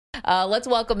Let's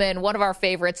welcome in one of our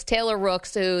favorites, Taylor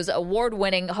Rooks, who's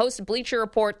award-winning host of Bleacher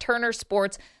Report, Turner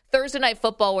Sports, Thursday Night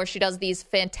Football, where she does these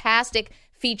fantastic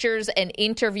features and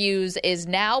interviews, is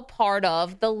now part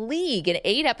of The League, an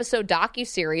 8-episode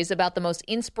docuseries about the most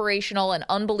inspirational and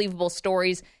unbelievable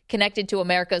stories connected to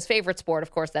America's favorite sport.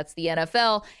 Of course, that's the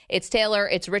NFL. It's Taylor,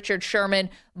 it's Richard Sherman,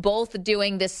 both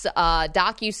doing this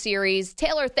docuseries.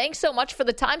 Taylor, thanks so much for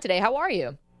the time today. How are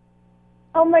you?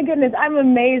 Oh, my goodness. I'm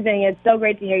amazing. It's so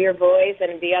great to hear your voice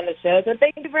and be on the show. So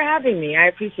thank you for having me. I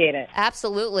appreciate it.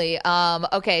 Absolutely.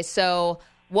 Okay, so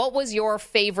what was your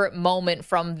favorite moment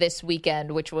from this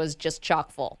weekend, which was just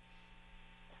chock full?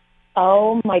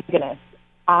 Oh, my goodness.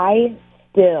 I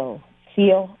still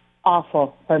feel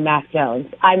awful for Mac Jones.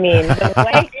 I mean, the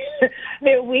way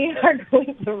that we are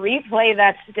going to replay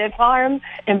that stiff arm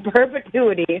in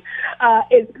perpetuity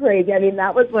is crazy. I mean,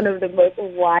 that was one of the most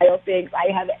wild things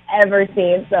I have ever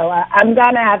seen. So I'm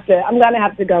gonna have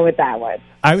to go with that one.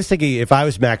 I was thinking if I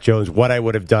was Mac Jones, what I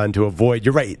would have done to avoid.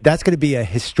 You're right. That's going to be a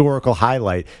historical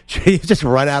highlight. Should he just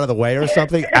run out of the way or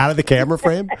something, out of the camera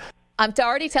frame? I'm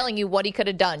already telling you what he could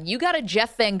have done. You got a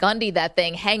Jeff Van Gundy that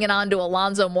thing hanging on to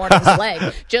Alonzo Mourning's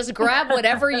leg. Just grab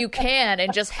whatever you can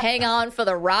and just hang on for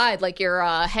the ride like you're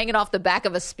hanging off the back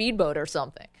of a speedboat or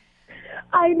something.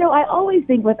 I know. I always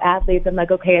think with athletes, I'm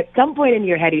like, okay, at some point in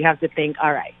your head, you have to think,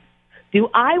 all right, do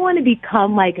I want to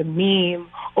become like a meme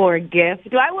or a GIF?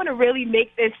 Do I want to really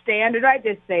make this stand? Or do I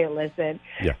just say, listen,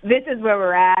 This is where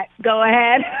we're at. Go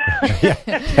ahead.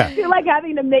 I feel like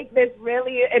having to make this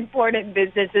really important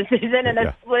business decision in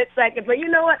a split second. But you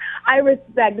know what? I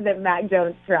respect that Mac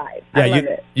Jones tried. I love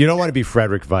it. You don't want to be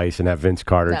Frederick Weiss and have Vince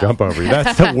Carter jump over you.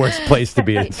 That's the worst place to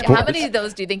be in sports. How many of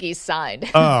those do you think he's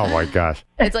signed? Oh, my gosh.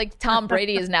 It's like Tom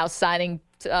Brady is now signing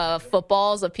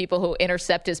footballs of people who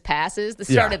intercept his passes. This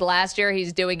started last year.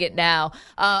 He's doing it now.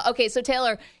 Okay, so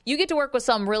Taylor, you get to work with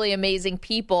some really amazing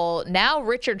people. Now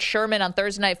Richard Sherman on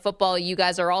Thursday Night Football, you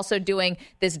guys are also doing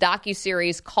this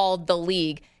docuseries called The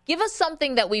League. Give us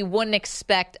something that we wouldn't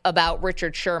expect about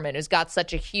Richard Sherman, who's got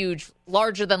such a huge,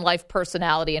 larger-than-life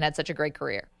personality and had such a great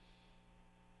career.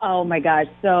 Oh, my gosh.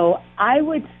 So I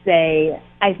would say,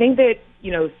 I think that,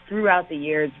 throughout the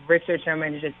years, Richard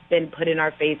Sherman has just been put in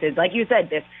our faces. Like you said,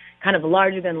 this kind of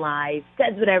larger-than-life,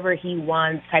 says whatever he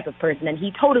wants type of person, and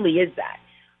he totally is that.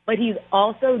 But he's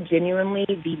also genuinely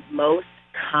the most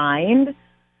kind,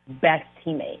 best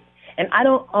teammate. And I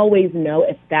don't always know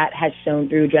if that has shown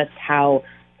through just how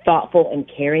thoughtful and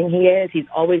caring he is. He's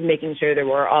always making sure that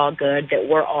we're all good, that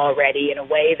we're all ready in a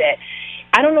way that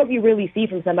I don't know if you really see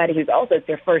from somebody who's also, it's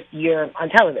their first year on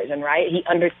television, right? He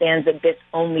understands that this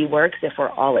only works if we're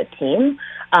all a team.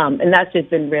 And that's just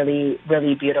been really,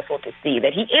 really beautiful to see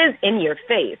that he is in your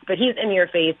face, but he's in your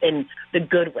face in the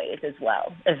good ways as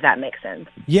well, if that makes sense.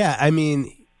 Yeah, I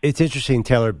mean, it's interesting,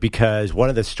 Taylor, because one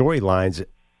of the storylines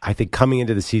I think coming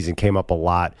into the season came up a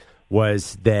lot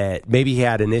was that maybe he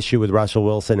had an issue with Russell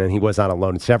Wilson and he was not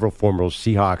alone. Several former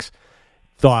Seahawks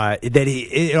thought that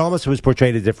it almost was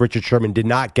portrayed as if Richard Sherman did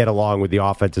not get along with the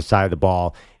offensive side of the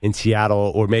ball in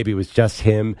Seattle, or maybe it was just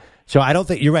him. So I don't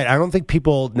think you're right. I don't think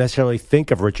people necessarily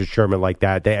think of Richard Sherman like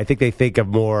that. I think they think of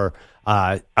more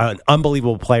an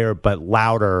unbelievable player, but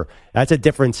louder. That's a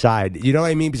different side. You know what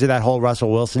I mean? Because of that whole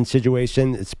Russell Wilson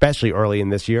situation, especially early in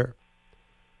this year.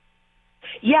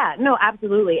 Yeah, no,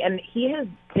 absolutely. And he has,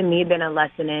 to me, been a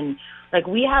lesson in, like,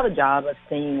 we have a job of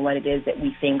saying what it is that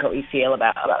we think or we feel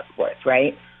about sports,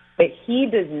 right? But he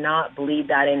does not bleed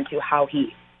that into how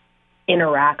he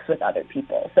interacts with other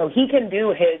people. So he can do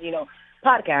his,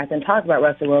 podcast and talk about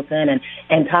Russell Wilson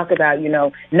and talk about,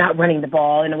 not running the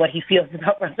ball and what he feels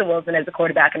about Russell Wilson as a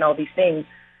quarterback and all these things.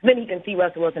 Then he can see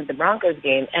Russell Wilson at the Broncos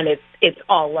game, and it's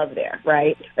all love there,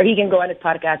 right? Or he can go on his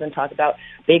podcast and talk about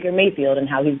Baker Mayfield and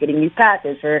how he's getting these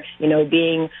passes for,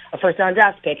 being a first-round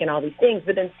draft pick and all these things,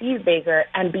 but then sees Baker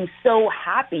and be so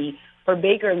happy for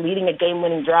Baker leading a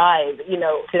game-winning drive,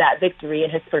 to that victory in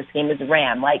his first game as a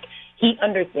Ram. Like, he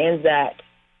understands that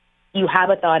you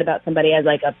have a thought about somebody as,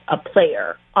 like, a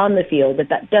player on the field, but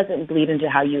that doesn't bleed into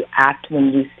how you act when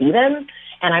you see them.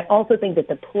 And I also think that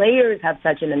the players have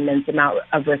such an immense amount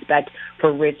of respect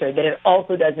for Richard that it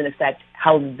also doesn't affect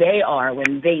how they are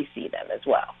when they see them as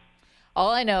well. All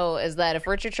I know is that if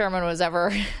Richard Sherman was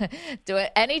ever doing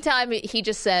anytime he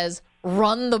just says,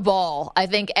 run the ball, I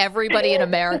think everybody in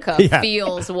America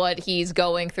feels what he's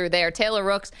going through there. Taylor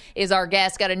Rooks is our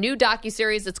guest. Got a new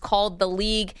docuseries. It's called The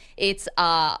League. It's,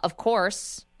 of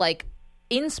course, like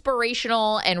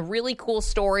inspirational and really cool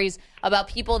stories about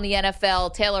people in the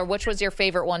NFL. Taylor, which was your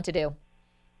favorite one to do?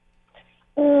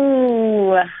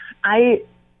 Ooh, I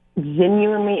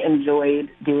genuinely enjoyed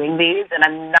doing these, and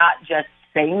I'm not just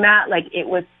saying that, like, it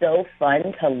was so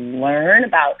fun to learn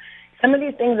about some of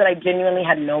these things that I genuinely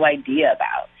had no idea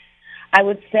about. I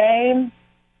would say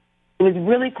it was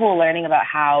really cool learning about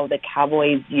how the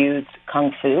Cowboys used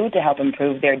Kung Fu to help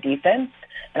improve their defense,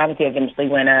 and obviously eventually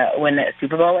win a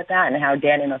Super Bowl with that, and how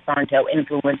Danny Inosanto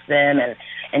influenced them,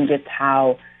 and just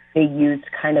how they used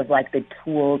kind of like the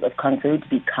tools of Kung Fu to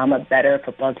become a better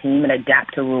football team and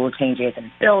adapt to rule changes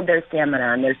and build their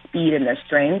stamina and their speed and their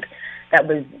strength.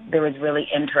 There was really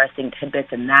interesting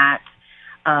tidbits in that.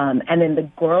 And then the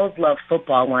Girls Love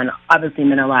Football one obviously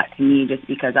meant a lot to me just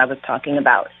because I was talking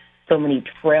about so many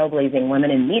trailblazing women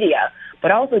in media,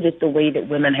 but also just the way that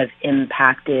women have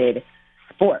impacted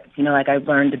sports. You know, like I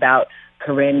learned about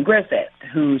Corinne Griffith,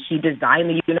 who she designed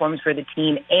the uniforms for the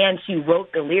team and she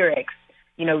wrote the lyrics,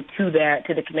 you know, to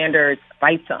the Commanders'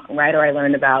 fight song, right? Or I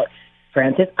learned about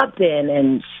Frances Upton,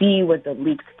 and she was the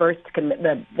league's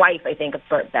the wife, I think, of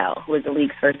Burt Bell, who was the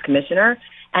league's first commissioner,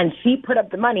 and she put up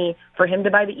the money for him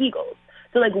to buy the Eagles.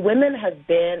 So, like, women have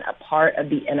been a part of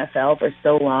the NFL for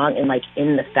so long and, like,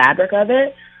 in the fabric of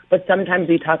it, but sometimes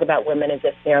we talk about women as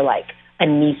if they're, like, a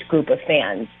niche group of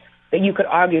fans. But you could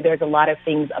argue there's a lot of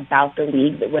things about the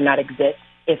league that would not exist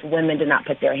if women did not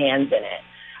put their hands in it.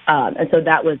 And so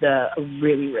that was a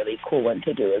really, really cool one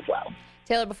to do as well.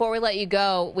 Taylor, before we let you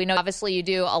go, we know obviously you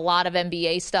do a lot of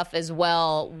NBA stuff as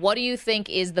well. What do you think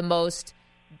is the most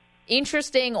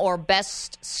interesting or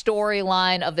best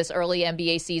storyline of this early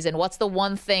NBA season? What's the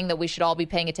one thing that we should all be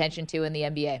paying attention to in the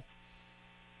NBA?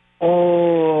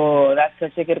 Oh, that's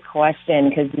such a good question,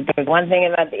 because there's one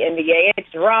thing about the NBA, it's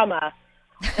drama.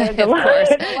 There's a lot of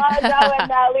drama in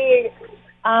that league.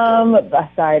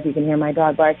 Sorry if you can hear my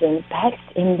dog barking.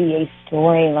 Best NBA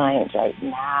storylines right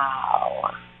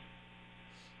now.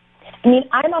 I mean,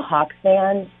 I'm a Hawks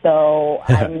fan, so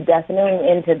I'm definitely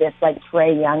into this, like,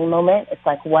 Trae Young moment. It's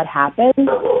like, what happened?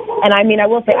 And, I mean, I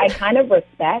will say I kind of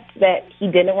respect that he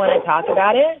didn't want to talk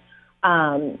about it.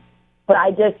 But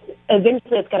I just,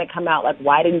 eventually it's going to come out, like,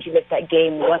 why didn't you miss that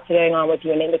game? What's going on with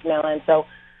you and Nate McMillan? So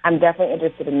I'm definitely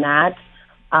interested in that.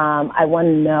 I want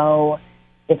to know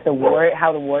if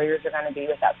how the Warriors are going to be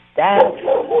without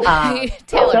Steph.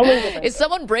 Taylor, is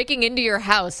someone breaking into your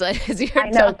house? I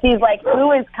know. She's like,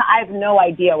 I have no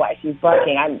idea why she's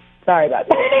barking. I'm sorry about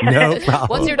that. No problem.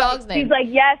 What's your dog's name? She's like,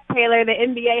 yes, Taylor, the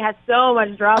NBA has so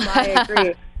much drama. I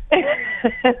agree.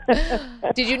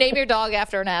 Did you name your dog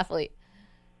after an athlete?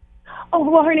 Oh,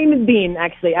 well, her name is Bean,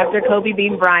 actually, after Kobe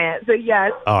Bean Bryant. So,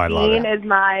 yes, Bean is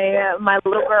my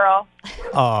little girl,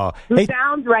 who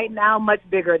sounds right now much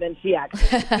bigger than she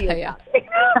actually is. Yeah.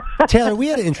 Taylor, we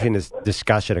had an interesting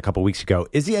discussion a couple weeks ago.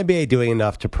 Is the NBA doing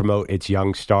enough to promote its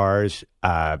young stars,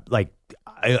 like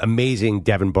amazing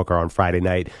Devin Booker on Friday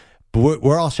night? But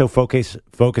we're also focused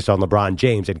on LeBron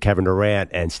James and Kevin Durant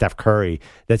and Steph Curry,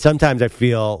 that sometimes I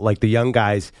feel like the young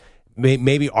guys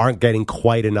maybe aren't getting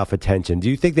quite enough attention. Do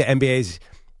you think the NBA is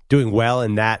doing well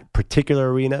in that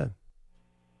particular arena?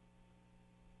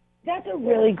 That's a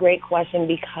really great question,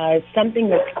 because something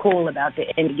that's cool about the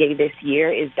NBA this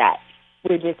year is that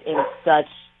we're just in such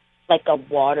like a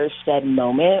watershed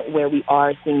moment where we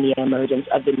are seeing the emergence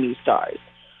of the new stars.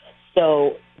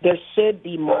 So there should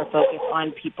be more focus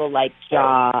on people like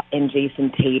Ja and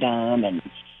Jason Tatum and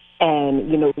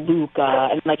you know, Luka,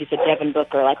 and like you said, Devin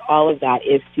Booker. Like, all of that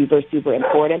is super, super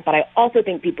important. But I also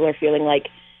think people are feeling like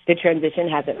the transition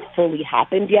hasn't fully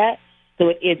happened yet. So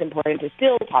it is important to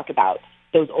still talk about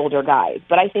those older guys.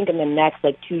 But I think in the next,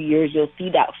 2 years, you'll see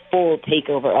that full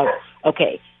takeover of,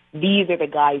 okay, these are the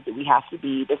guys that we have to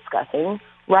be discussing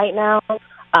right now.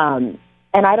 And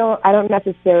I don't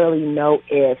necessarily know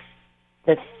if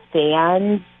the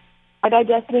fans are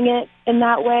digesting it in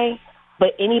that way.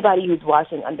 But anybody who's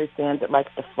watching understands that,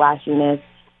 the flashiness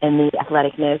and the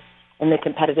athleticness and the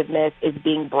competitiveness is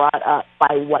being brought up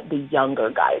by what the younger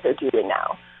guys are doing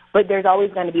now. But there's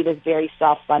always going to be this very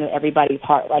soft spot in everybody's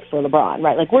heart, like for LeBron,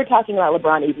 right? Like, we're talking about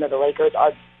LeBron even though the Lakers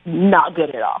are not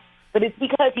good at all. But it's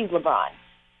because he's LeBron.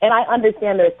 And I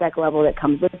understand the respect level that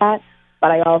comes with that.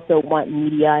 But I also want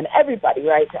media and everybody,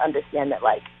 right, to understand that,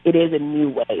 it is a new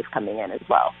wave coming in as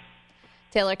well.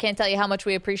 Taylor, can't tell you how much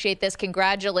we appreciate this.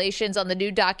 Congratulations on the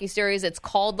new docuseries. It's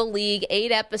called The League, 8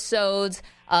 episodes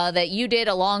that you did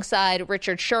alongside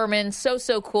Richard Sherman. So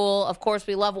cool. Of course,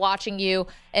 we love watching you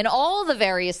and all the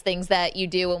various things that you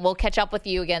do, and we'll catch up with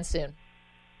you again soon.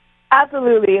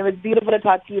 Absolutely. It was beautiful to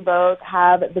talk to you both.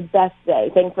 Have the best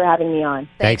day. Thanks for having me on.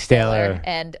 Thanks, Taylor.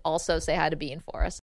 And also say hi to Bean for us.